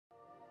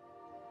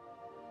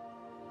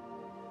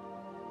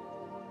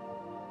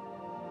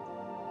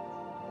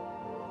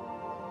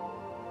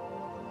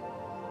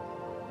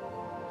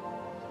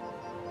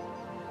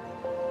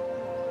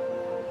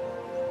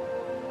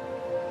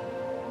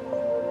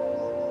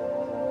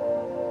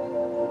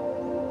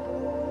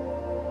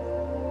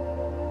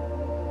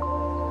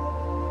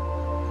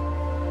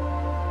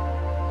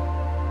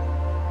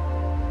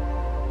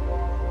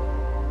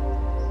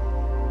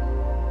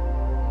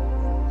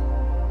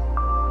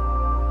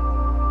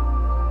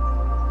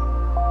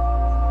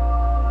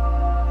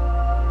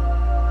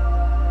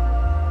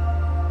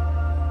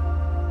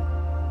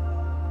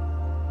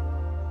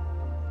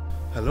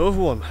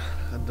everyone,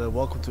 and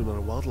welcome to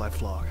another wildlife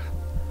vlog.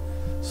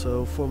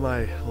 So for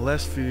my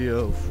last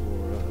video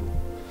for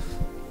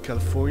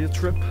California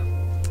trip,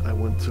 I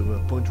went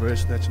to Point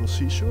Reyes National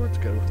Seashore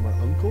together with my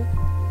uncle.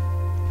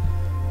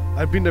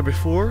 I've been there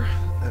before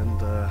and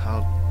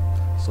had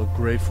some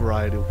great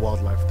variety of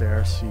wildlife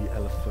there. Sea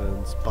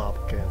elephants,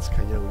 bobcats,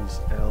 coyotes,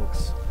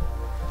 elks,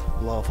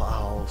 lava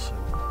owls.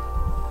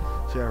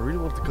 And so yeah, I really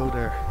wanted to go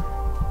there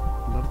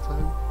another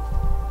time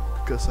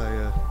because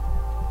I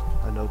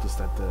noticed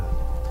that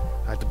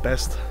I had the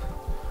best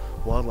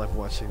wildlife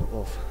watching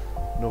of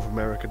North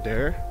America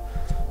there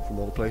from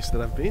all the places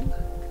that I've been.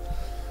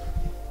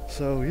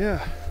 So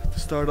yeah, to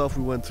start off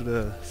we went to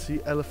the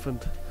sea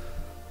elephant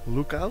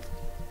lookout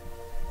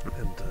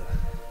and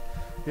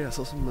yeah,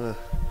 saw some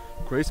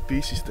great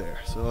species there.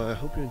 So I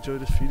hope you enjoy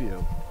this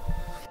video.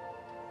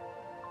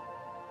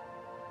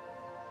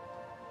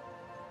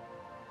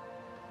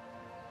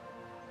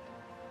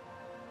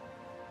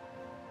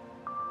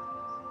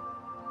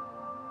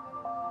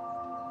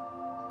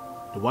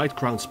 The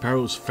white-crowned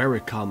sparrow is very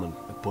common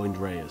at Point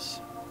Reyes.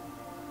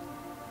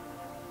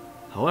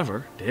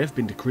 However, they have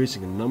been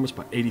decreasing in numbers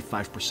by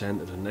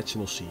 85% at the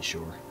national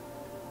seashore.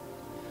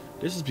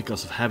 This is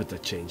because of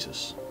habitat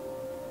changes.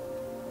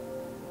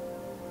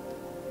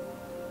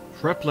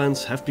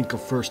 Shrublands have been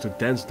converted to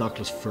dense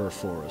Douglas fir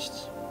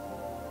forests.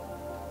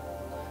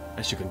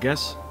 As you can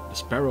guess, the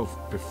sparrow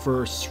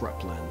prefers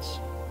shrublands.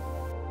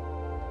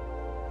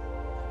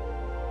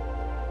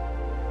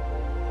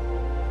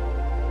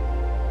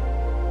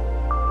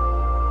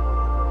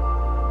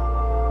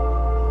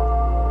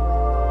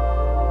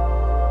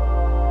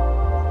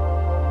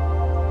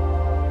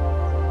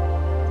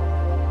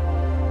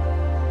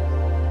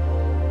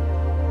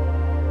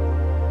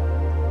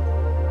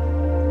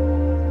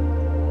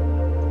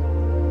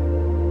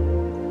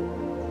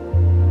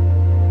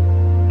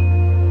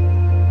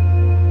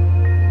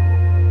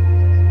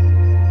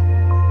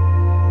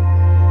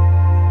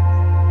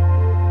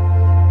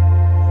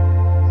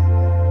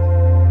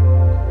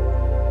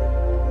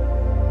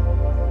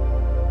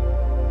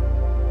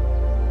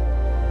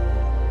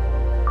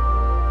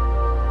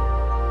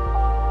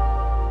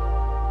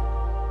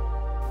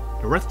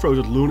 The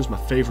red-throated loon is my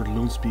favorite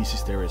loon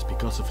species there is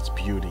because of its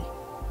beauty.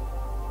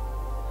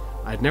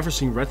 I had never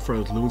seen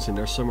red-throated loons in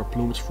their summer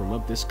plumage from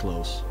up this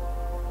close.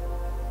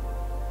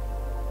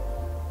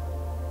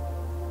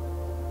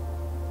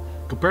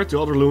 Compared to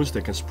other loons,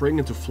 they can spring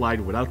into flight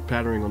without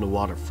pattering on the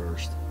water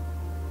first,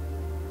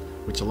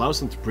 which allows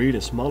them to breed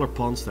in smaller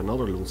ponds than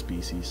other loon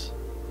species.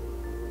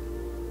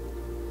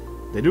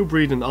 They do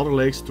breed in other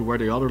lakes to where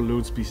the other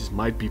loon species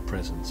might be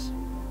present.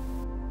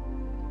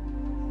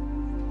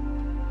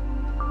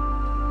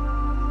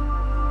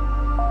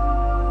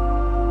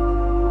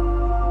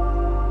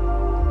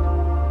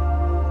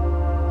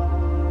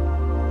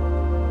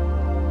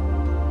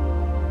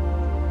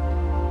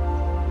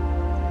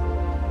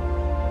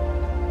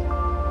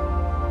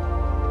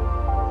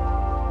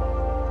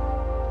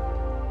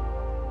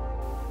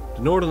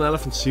 The northern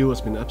elephant seal has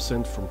been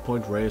absent from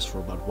Point Reyes for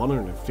about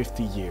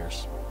 150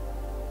 years.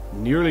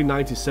 In the early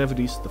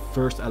 1970s, the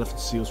first elephant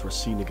seals were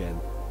seen again.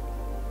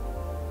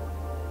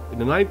 In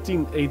the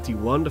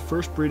 1981, the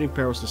first breeding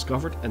pair was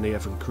discovered and they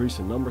have increased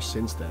in numbers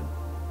since then.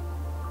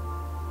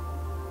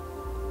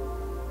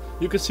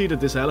 You can see that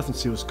this elephant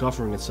seal is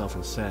covering itself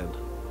in sand.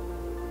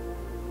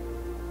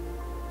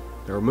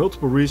 There are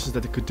multiple reasons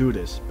that it could do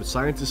this, but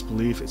scientists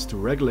believe it's to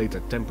regulate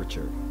their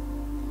temperature.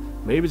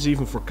 Maybe it's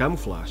even for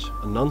camouflage,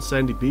 on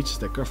non-sandy beaches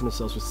that cover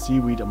themselves with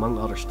seaweed among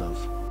other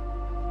stuff.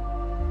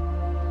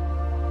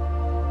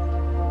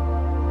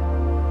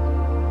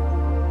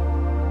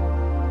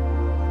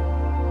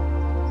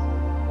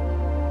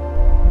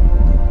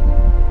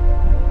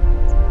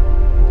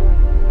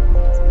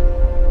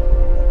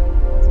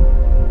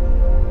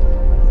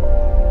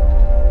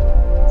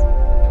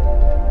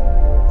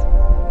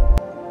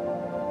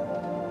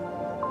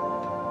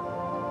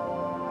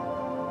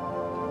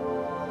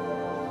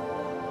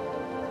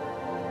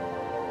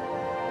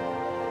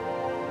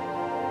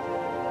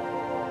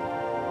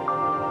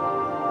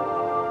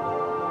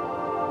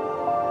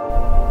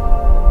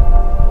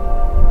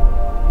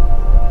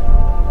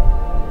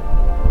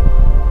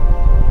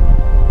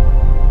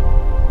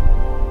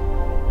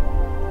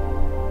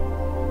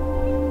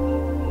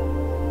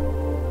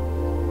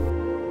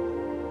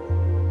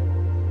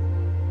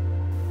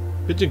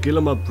 Pigeon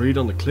Guillemot breed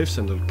on the cliffs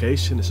and the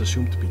location is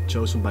assumed to be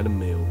chosen by the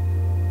male.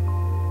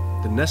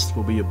 The nest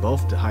will be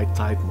above the high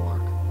tide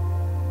mark.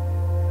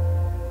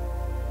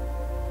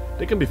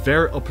 They can be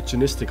very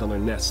opportunistic on their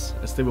nests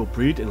as they will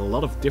breed in a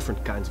lot of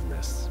different kinds of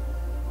nests.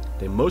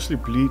 They mostly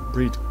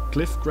breed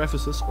cliff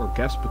crevices or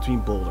gaps between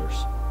boulders.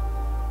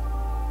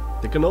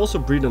 They can also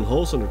breed in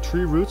holes under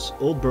tree roots,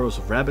 old burrows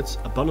of rabbits,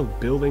 abandoned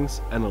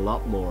buildings and a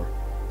lot more.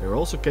 They are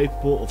also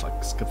capable of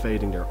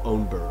excavating their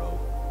own burrow.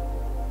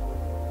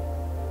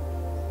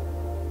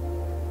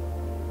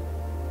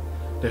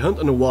 They hunt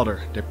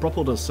underwater, they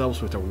propel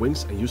themselves with their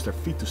wings and use their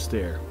feet to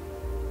steer.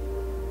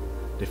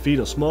 They feed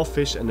on small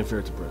fish and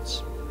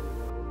invertebrates.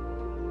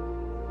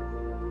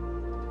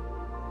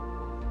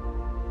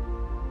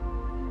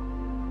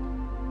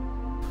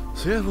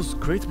 So yeah, it was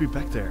great to be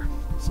back there.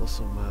 Saw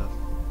some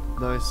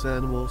nice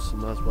animals,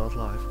 some nice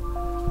wildlife,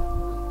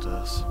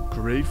 and some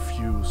great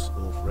views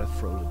of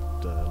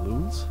red-throated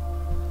loons,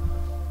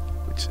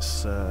 which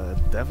is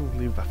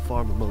definitely by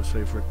far my most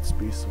favorite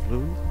species of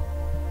loon.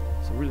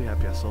 So I'm really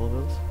happy I saw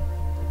those.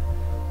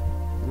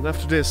 And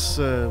after this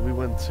we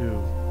went to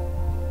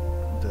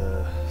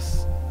the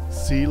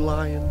sea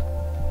lion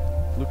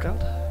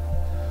lookout,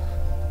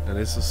 and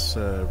this is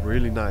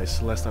really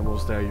nice. Last time I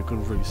was there you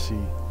couldn't really see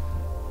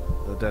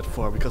that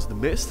far because of the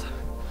mist.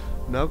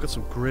 Now got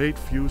some great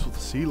views of the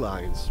sea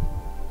lions.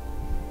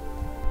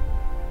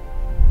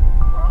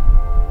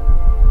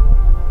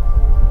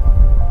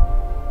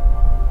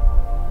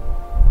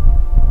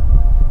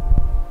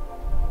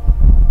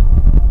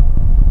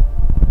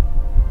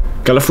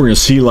 California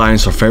sea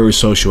lions are very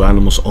social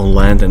animals on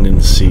land and in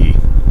the sea.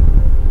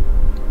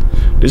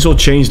 This will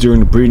change during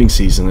the breeding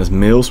season as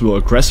males will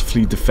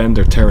aggressively defend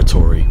their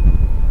territory.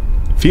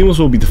 Females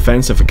will be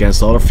defensive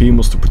against other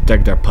females to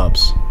protect their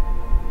pups.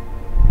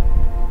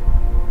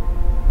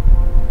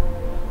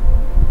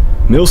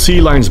 Male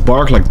sea lions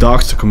bark like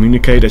dogs to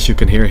communicate, as you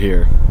can hear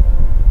here.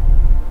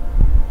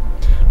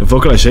 The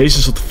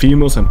vocalizations of the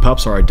females and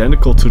pups are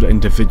identical to the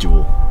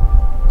individual.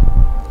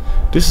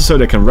 This is so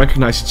they can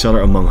recognize each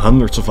other among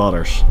hundreds of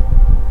others.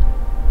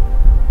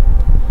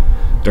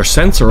 Their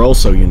scents are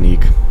also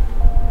unique.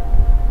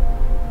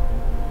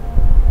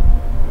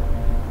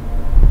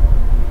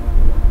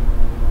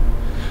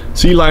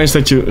 Sea lions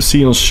that you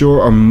see on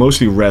shore are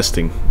mostly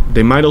resting.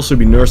 They might also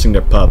be nursing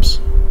their pups.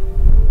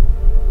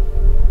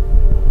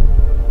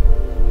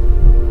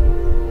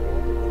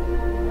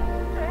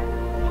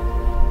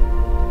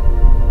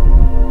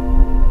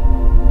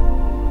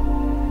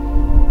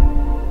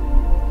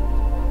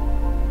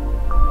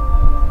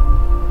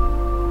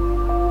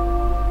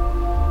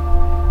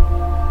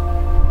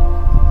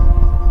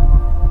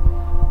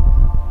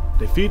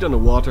 They feed on the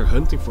water,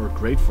 hunting for a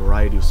great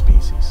variety of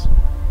species.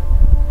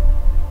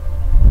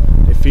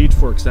 They feed,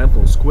 for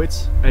example, on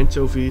squids,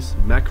 anchovies,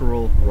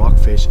 mackerel,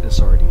 rockfish and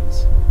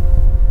sardines.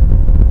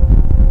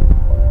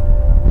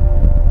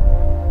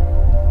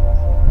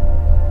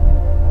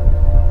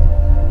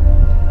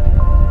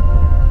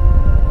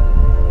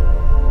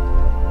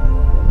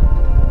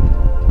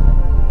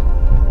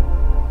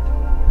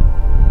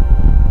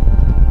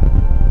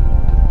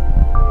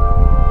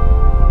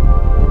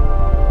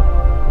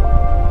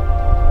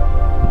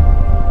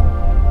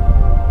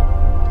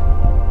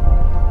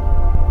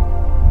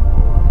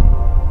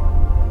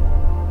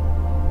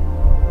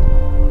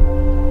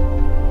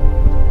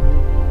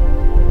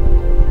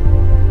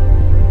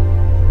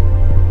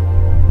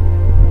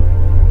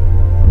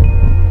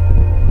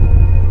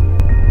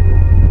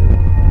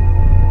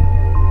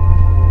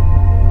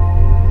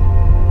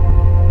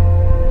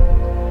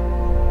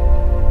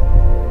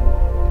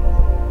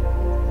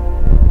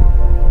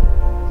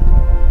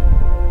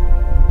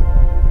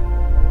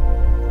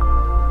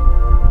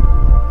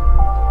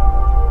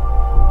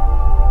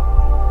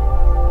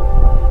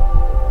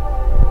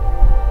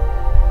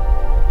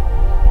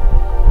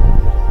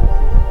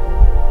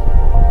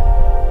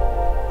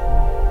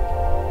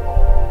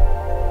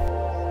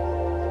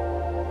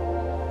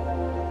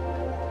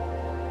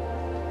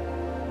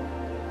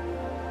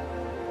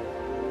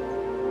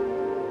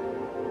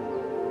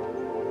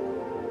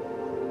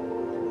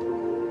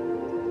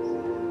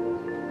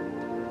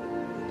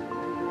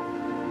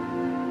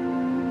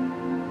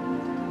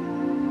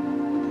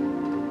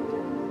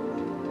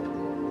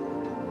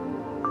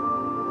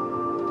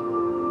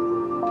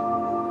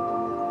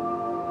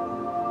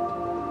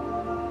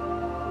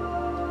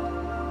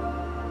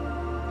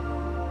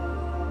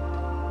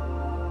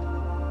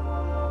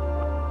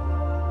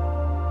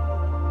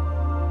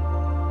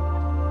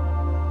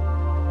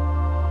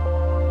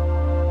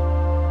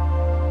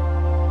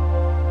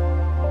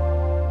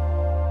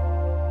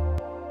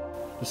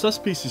 The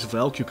subspecies of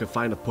elk you can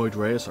find at Point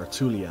Reyes are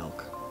Tule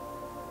elk.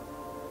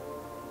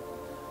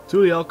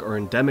 Tule elk are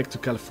endemic to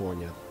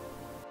California.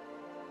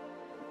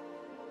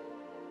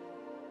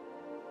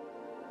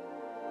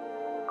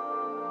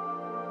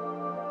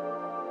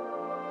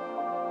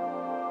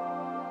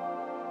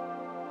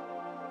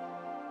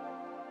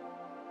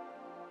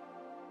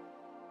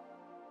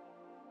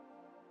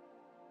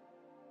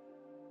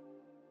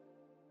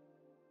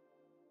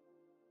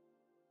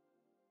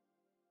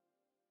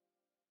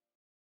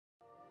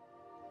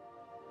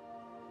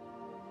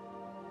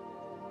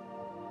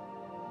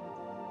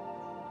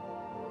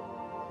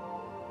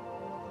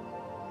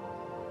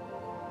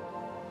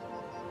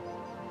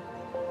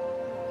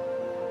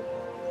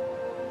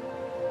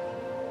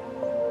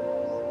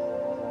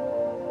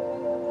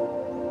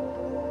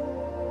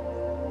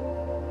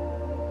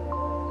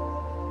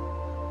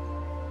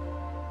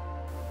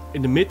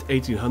 In the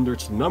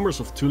mid-1800s, the numbers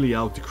of Tule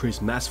elk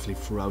decreased massively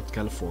throughout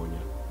California.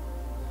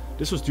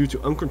 This was due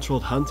to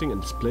uncontrolled hunting and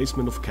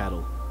displacement of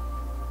cattle.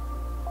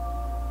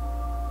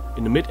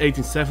 In the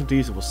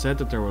mid-1870s, it was said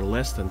that there were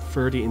less than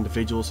 30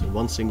 individuals in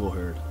one single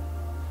herd.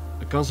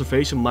 A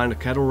conservation-minded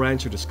cattle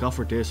rancher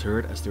discovered this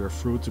herd as they were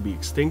thought to be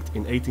extinct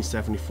in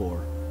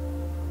 1874.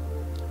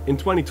 In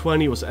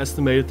 2020 it was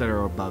estimated that there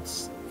are about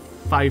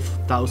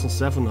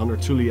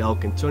 5,700 Thule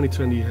elk in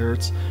 2020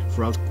 herds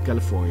throughout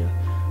California.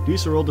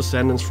 These are all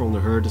descendants from the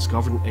herd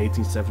discovered in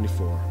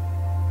 1874.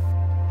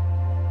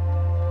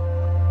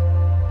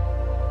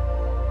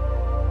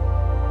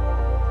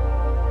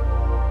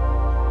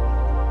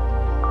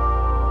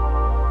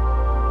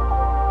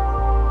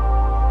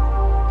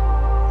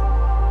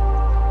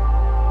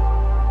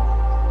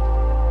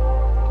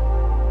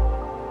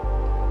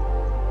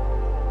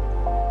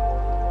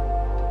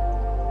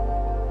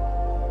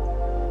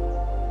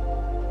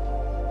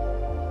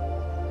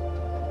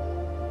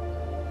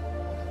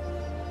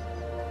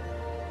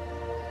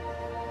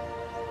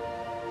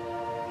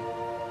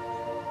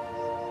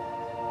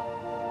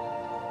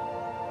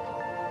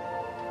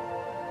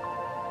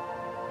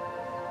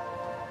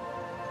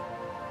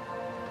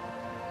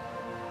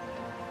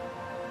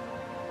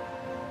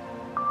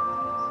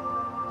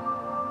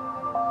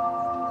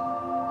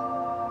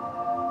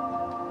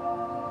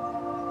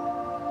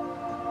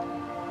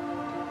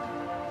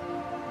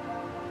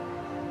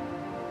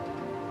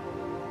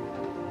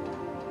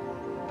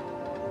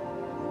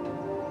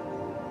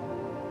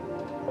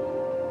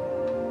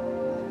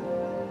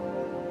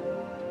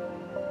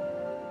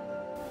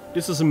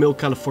 This is a male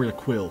California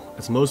quail.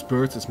 As most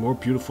birds, it's more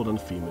beautiful than a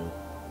female.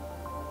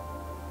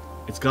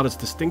 It's got its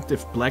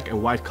distinctive black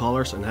and white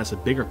colors and has a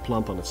bigger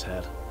plump on its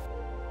head.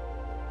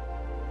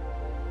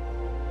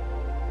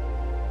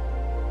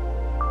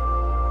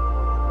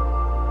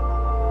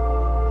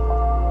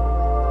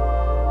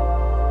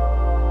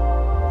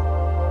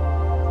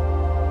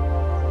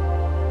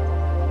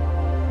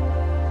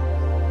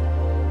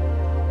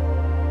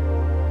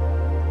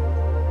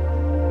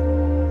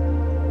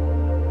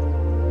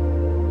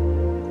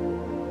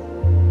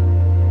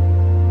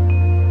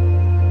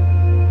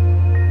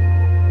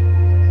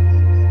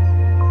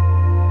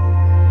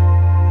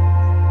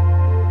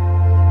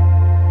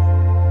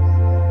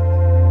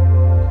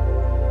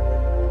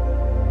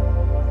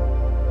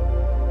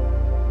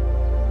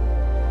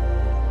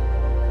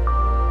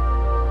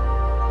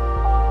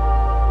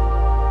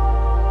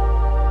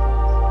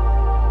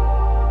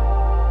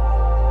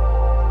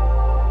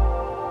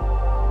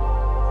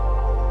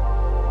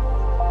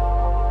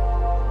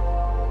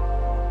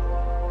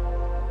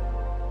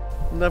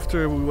 And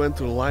after we went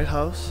to the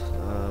lighthouse,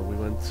 we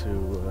went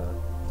to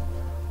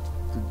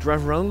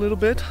drive around a little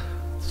bit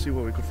to see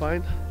what we could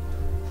find.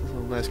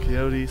 Some nice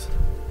coyotes,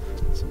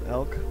 some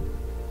elk.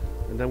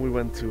 And then we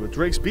went to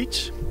Drake's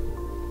Beach,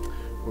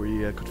 where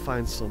we could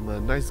find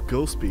some nice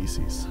gull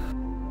species.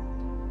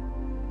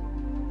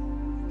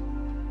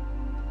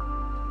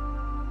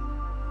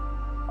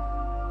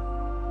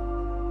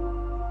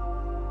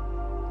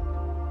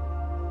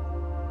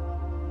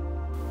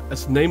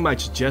 As the name might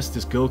suggest,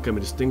 this gull can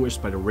be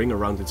distinguished by the ring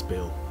around its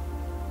bill.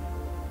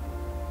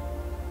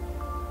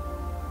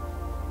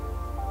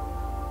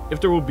 If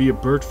there would be a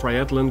bird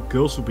triathlon,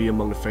 gulls would be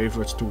among the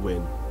favorites to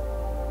win.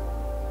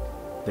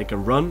 They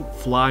can run,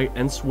 fly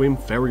and swim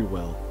very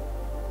well.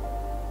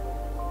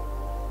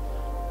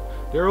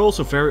 They are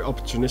also very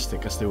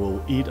opportunistic, as they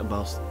will eat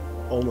about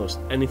almost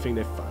anything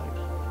they find.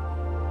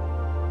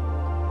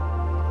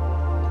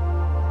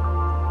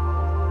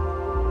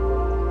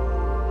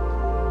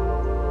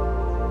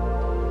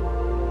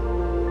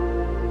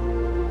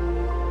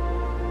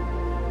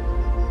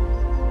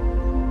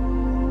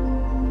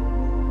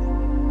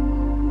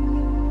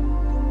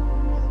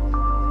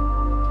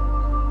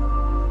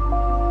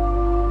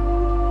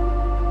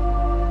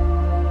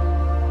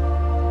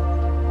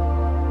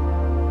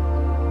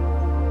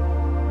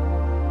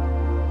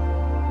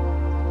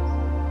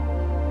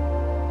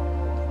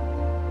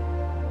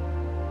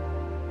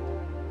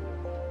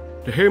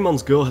 The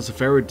Heron's gull has a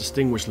very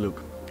distinguished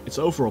look. It's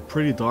overall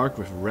pretty dark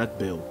with a red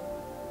bill.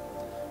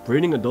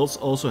 Breeding adults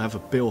also have a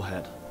pale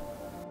head.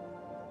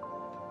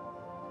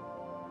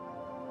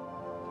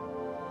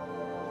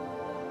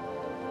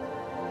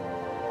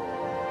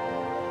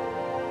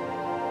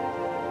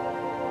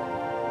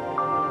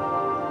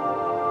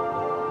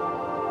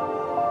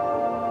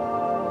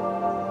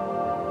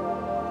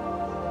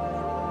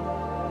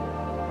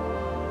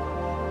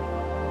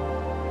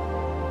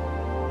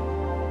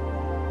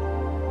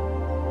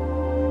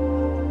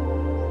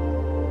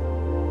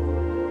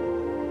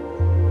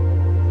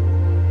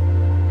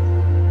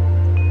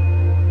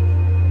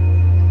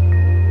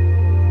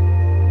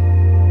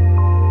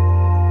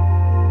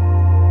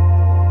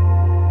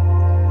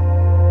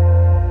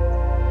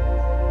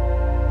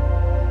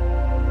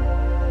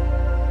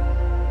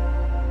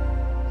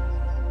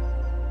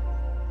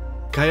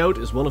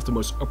 Coyote is one of the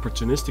most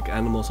opportunistic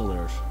animals on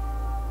earth.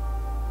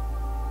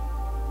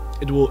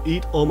 It will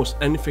eat almost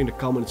anything that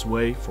comes its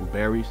way, from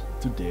berries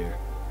to deer.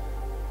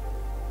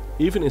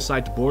 Even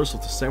inside the borders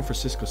of the San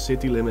Francisco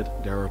city limit,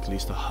 there are at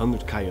least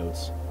 100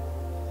 coyotes.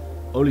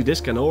 Only this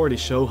can already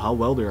show how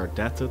well they are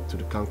adapted to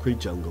the concrete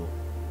jungle.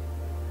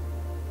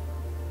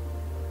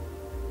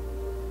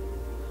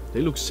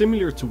 They look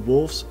similar to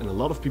wolves, and a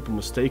lot of people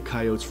mistake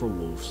coyotes for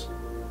wolves.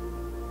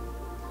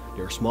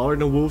 They are smaller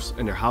than wolves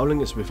and their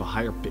howling is with a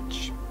higher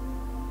pitch.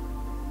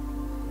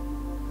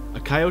 A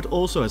coyote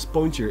also has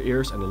pointier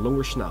ears and a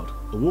longer snout.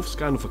 A wolf is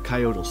kind of a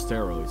coyote on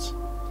steroids.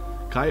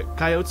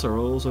 Coyotes are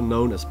also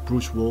known as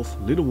brush wolf,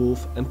 little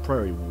wolf and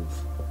prairie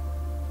wolf.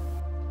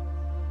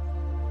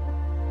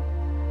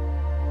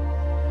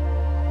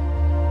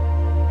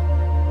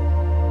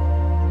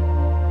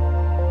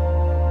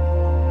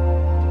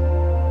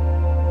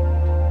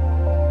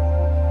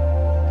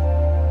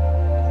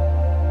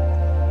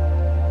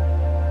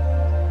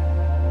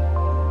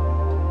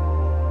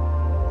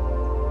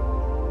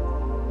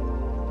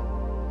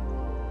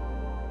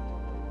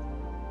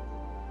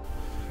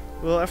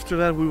 Well, after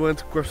that we went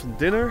to grab some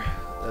dinner,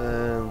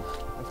 and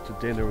after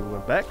dinner we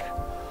went back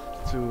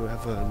to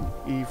have an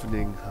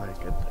evening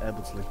hike at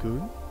Ambient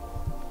Lagoon.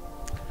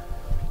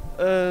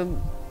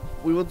 And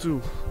we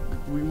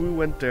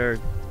went there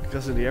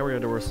because in the area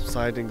there were some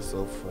sightings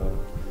of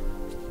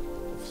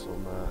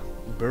some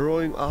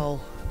burrowing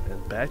owl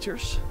and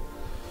badgers,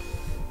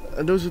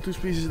 and those are two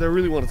species that I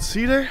really wanted to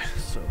see there,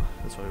 so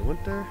that's why we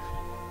went there.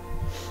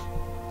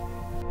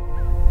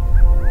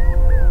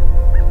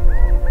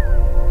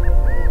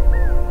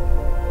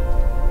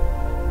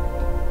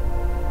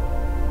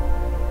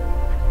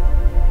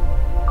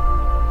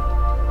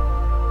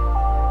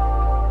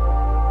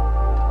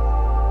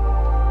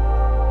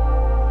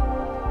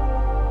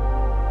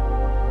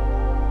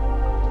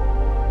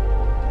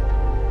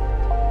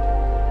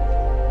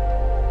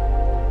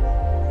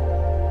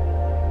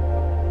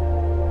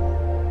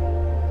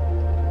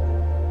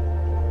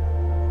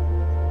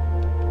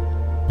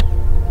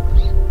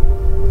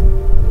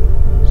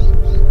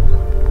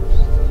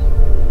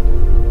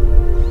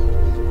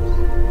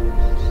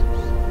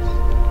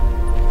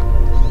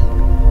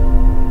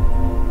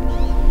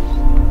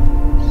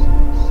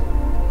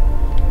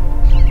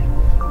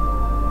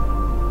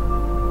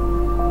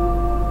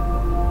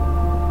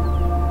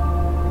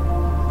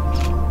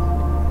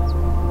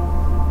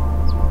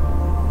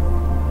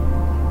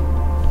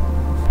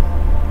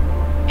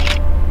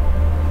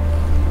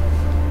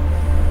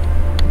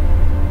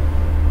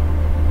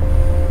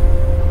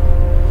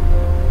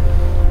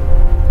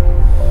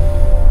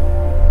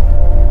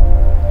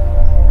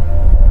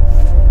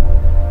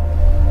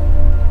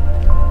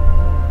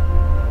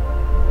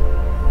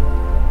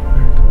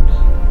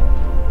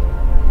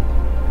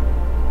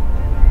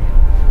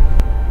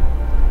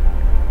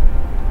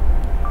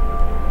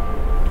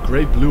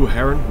 Great blue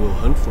heron will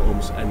hunt for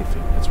almost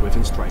anything that's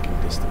within striking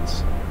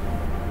distance.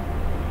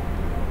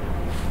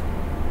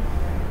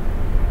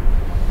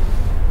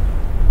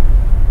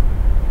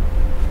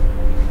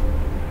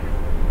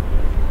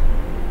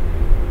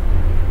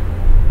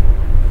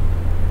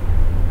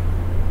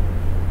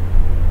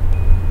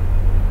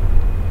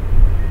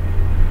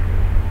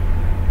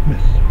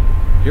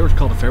 Here it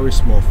caught a very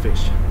small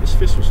fish. This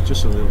fish was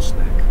just a little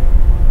snack.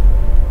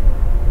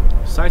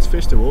 Besides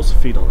fish, they will also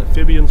feed on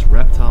amphibians,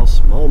 reptiles,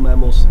 small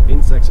mammals,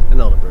 insects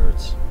and other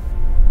birds.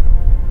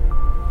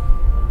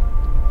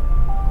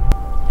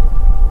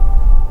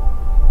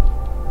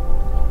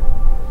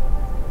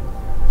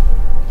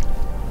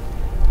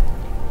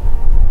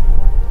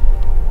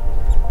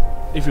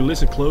 If you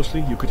listen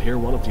closely, you could hear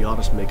one of the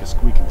otters make a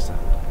squeaking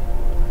sound.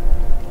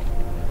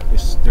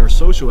 They are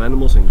social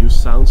animals and use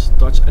sounds,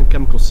 touch and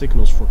chemical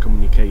signals for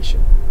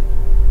communication.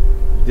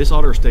 This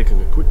otter is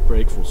taking a quick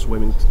break from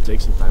swimming to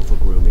take some time for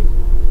grooming.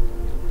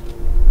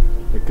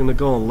 They're gonna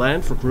go on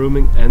land for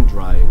grooming and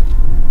drying.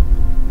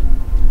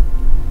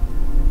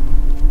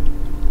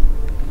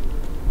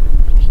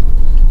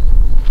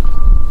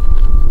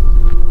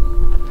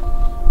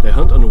 They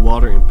hunt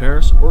underwater in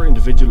pairs or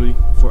individually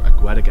for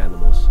aquatic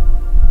animals.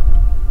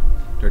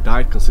 Their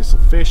diet consists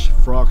of fish,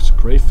 frogs,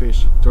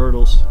 crayfish,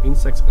 turtles,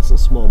 insects and some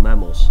small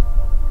mammals.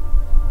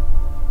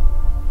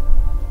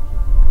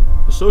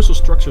 The social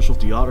structures of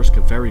the otters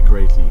can vary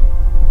greatly.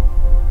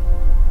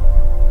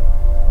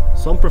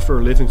 Some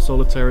prefer living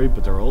solitary,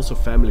 but there are also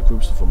family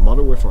groups of a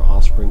mother with her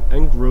offspring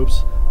and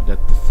groups that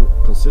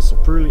consist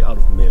of purely out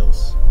of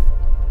males.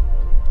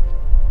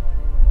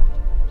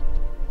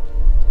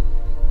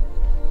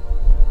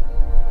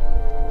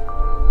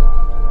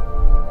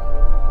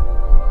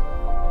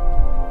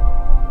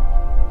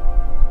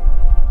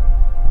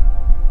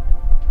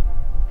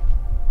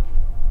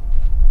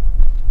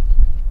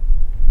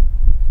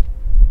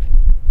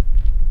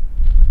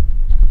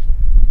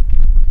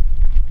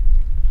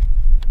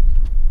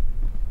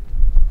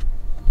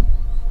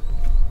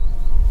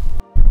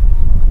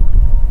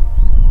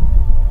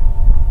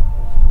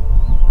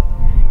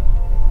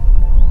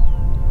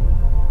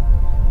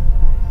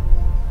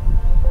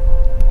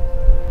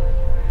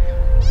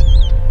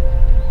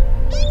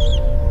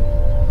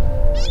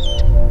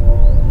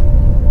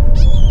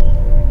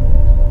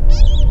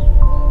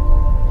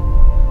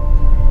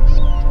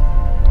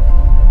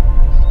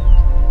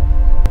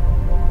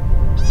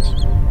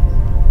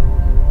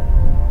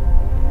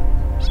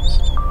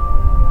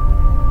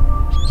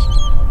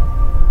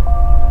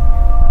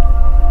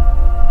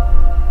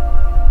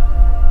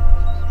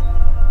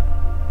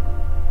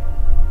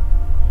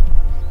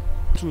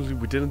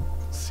 Unfortunately, we didn't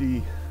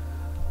see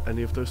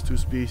any of those two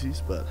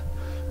species, but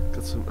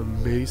Got some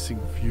amazing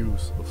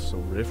views of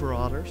some river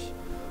otters,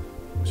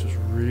 which was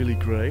really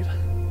great.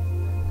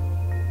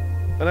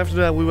 And after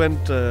that we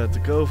went to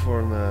go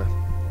for an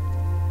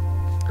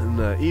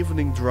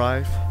evening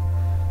drive,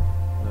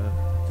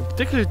 in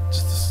particular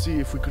just to see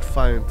if we could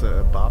find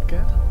a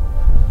bobcat.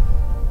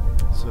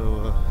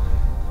 So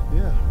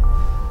yeah,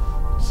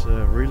 it's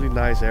a really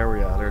nice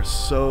area. There's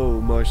so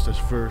much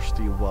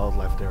diversity in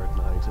wildlife there at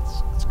night.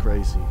 It's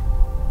crazy.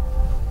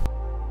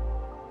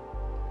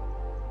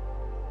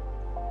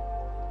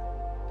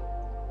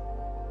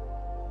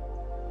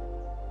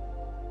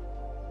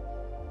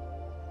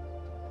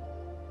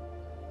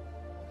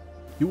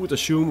 You would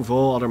assume of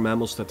all other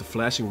mammals that the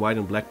flashing white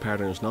and black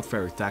pattern is not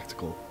very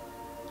tactical.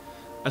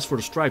 As for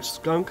the striped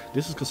skunk,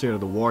 this is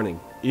considered a warning.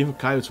 Even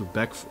coyotes would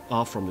back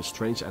off from this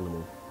strange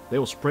animal. They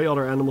will spray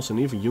other animals and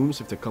even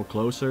humans if they come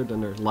closer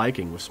than their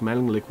liking with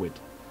smelling liquid.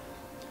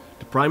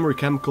 The primary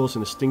chemicals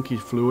in the stinky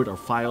fluid are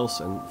phiols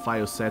and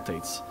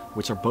thiocetates,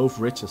 which are both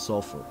rich in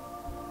sulfur.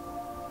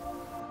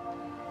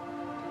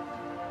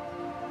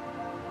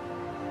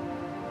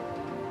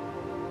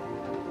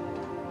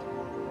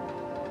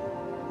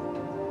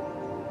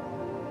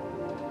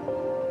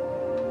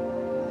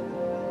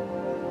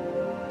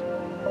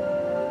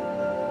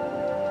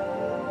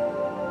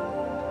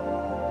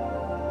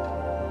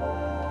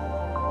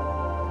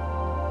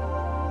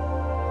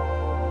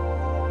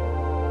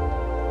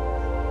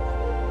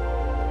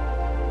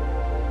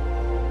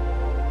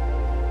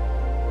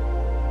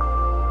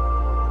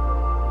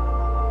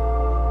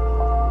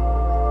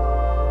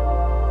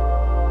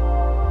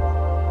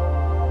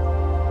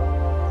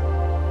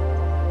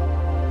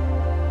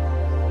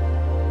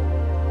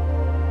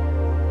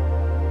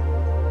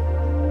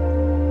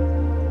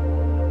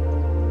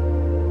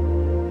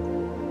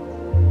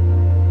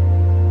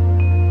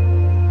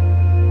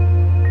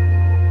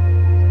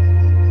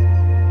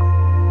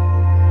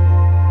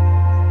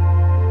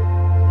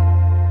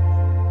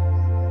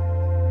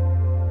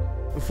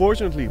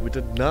 Unfortunately, we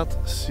did not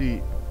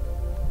see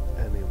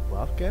any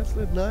bobcats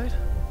that night,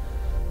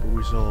 but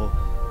we saw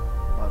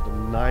about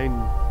 9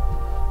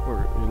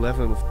 or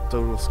 11 of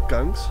total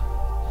skunks,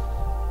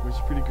 which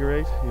is pretty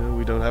great. You know,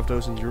 we don't have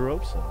those in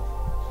Europe, so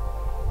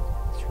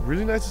it's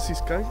really nice to see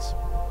skunks.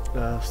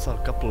 Saw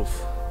a couple of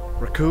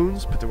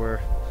raccoons, but it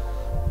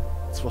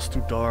was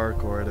too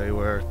dark or they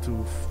were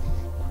too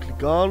quickly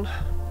gone.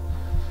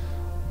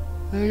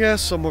 And yeah,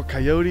 some more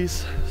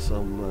coyotes.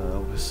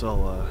 We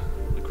saw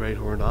the great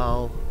horned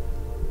owl.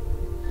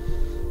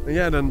 And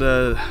yeah, then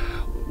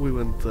we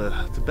went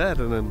to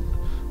bed, and then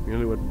we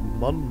only went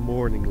one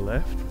morning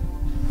left.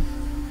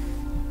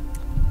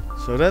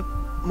 So that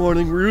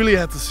morning we really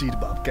had to see the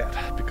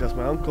bobcat, because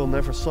my uncle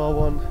never saw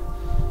one,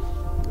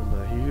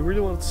 and he really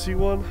wanted to see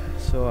one.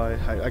 So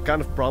I kind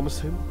of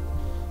promised him,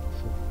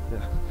 so,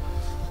 yeah,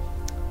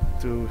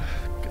 to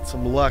get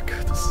some luck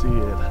to see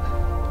it.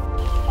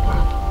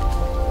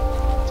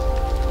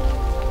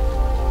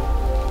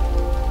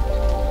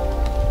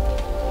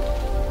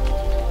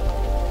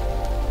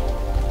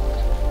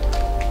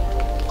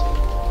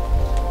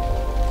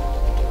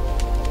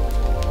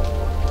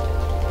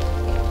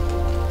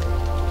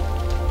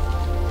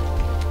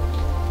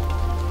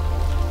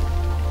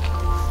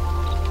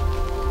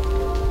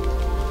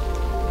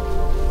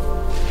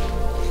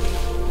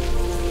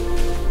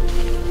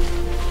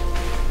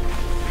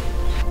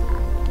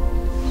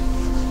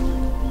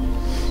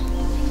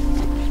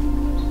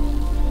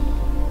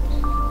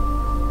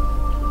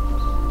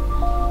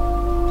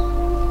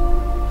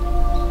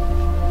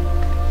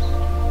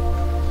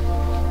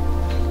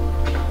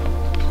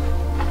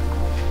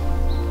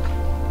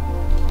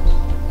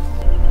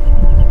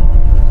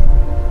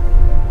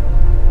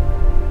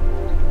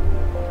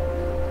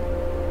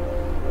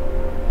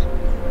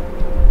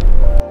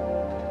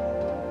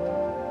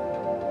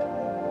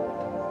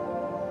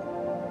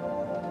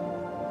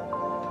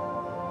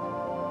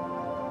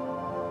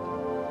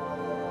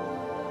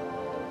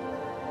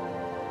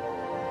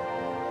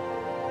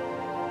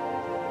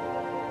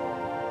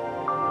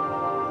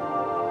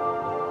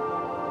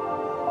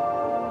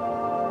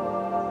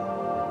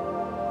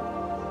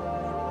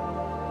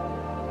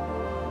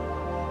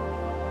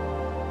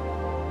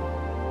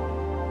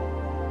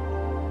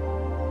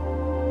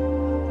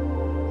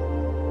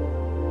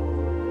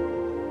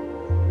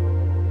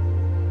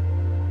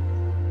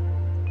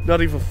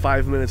 Not even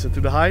 5 minutes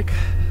into the hike,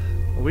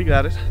 we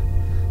got it,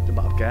 the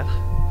bobcat.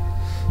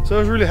 So I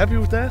was really happy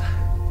with that.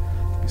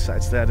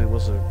 Besides that, it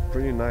was a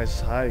pretty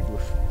nice hike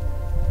with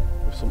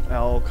some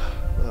elk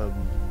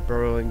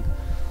burrowing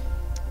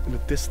in the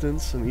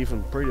distance and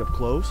even pretty up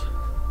close.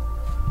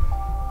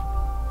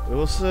 It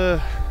was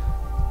the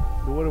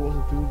weather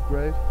wasn't too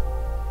great,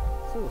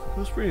 so it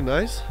was pretty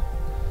nice.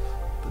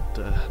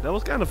 But that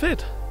was kind of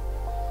it.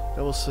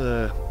 That was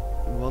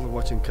while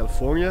watching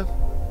California.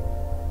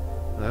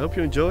 I hope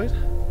you enjoyed,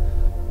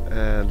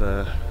 and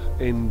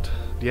in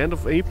the end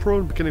of April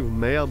and beginning of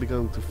May I'll be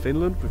going to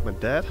Finland with my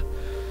dad,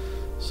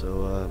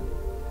 so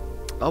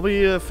I'll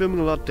be filming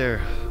a lot there,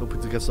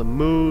 hoping to get some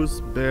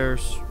moose,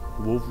 bears,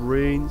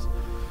 wolverines,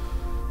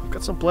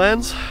 got some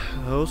plans.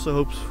 I also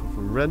hope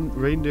for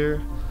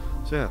reindeer.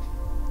 So yeah,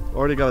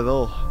 already got it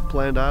all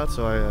planned out.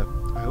 So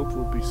I hope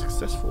we'll be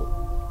successful.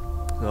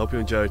 I hope you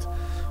enjoyed.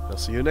 I'll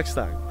see you next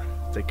time.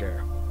 Take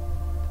care.